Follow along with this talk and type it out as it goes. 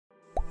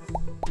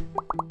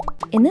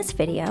In this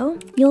video,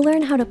 you'll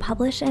learn how to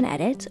publish and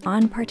edit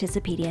on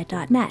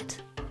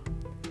Participedia.net.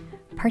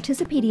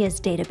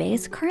 Participedia's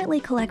database currently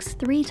collects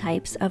 3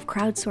 types of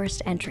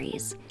crowdsourced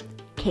entries: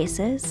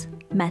 cases,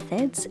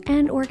 methods,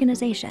 and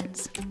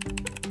organizations.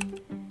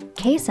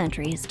 Case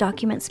entries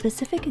document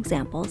specific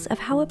examples of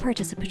how a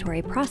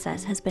participatory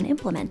process has been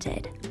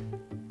implemented.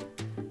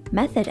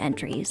 Method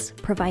entries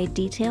provide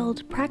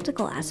detailed,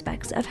 practical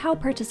aspects of how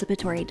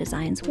participatory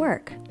designs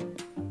work.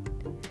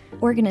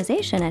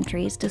 Organization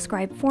entries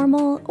describe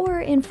formal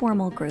or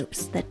informal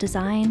groups that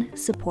design,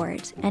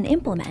 support, and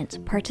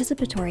implement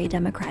participatory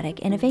democratic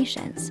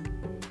innovations.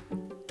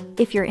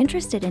 If you're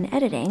interested in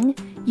editing,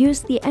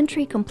 use the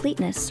Entry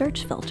Completeness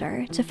search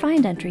filter to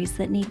find entries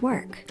that need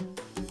work.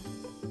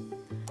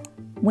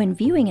 When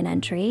viewing an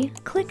entry,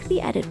 click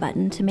the Edit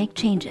button to make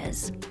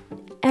changes.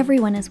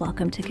 Everyone is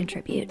welcome to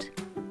contribute.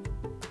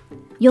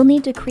 You'll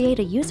need to create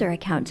a user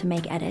account to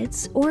make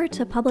edits or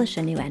to publish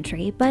a new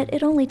entry, but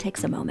it only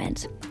takes a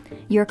moment.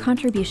 Your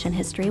contribution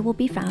history will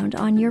be found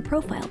on your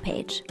profile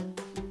page.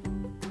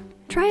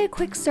 Try a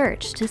quick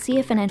search to see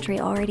if an entry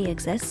already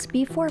exists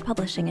before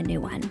publishing a new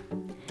one.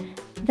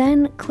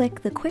 Then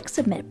click the Quick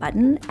Submit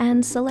button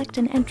and select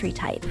an entry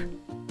type.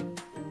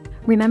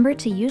 Remember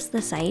to use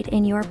the site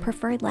in your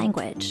preferred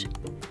language.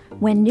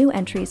 When new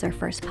entries are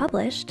first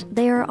published,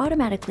 they are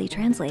automatically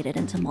translated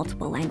into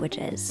multiple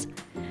languages.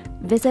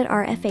 Visit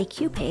our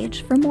FAQ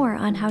page for more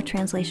on how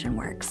translation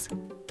works.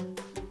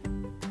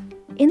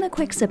 In the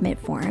Quick Submit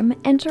form,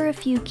 enter a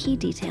few key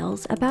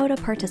details about a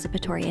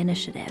participatory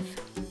initiative.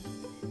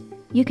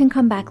 You can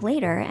come back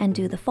later and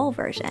do the full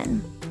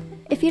version.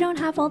 If you don't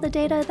have all the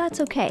data,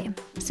 that's okay,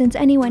 since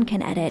anyone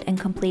can edit and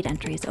complete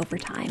entries over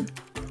time.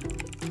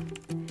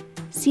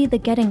 See the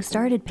Getting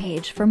Started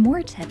page for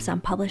more tips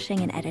on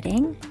publishing and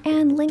editing,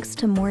 and links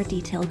to more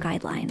detailed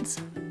guidelines.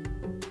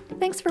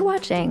 Thanks for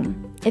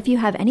watching! If you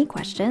have any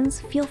questions,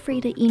 feel free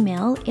to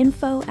email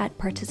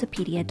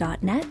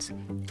info@participedia.net,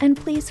 and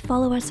please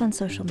follow us on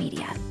social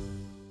media.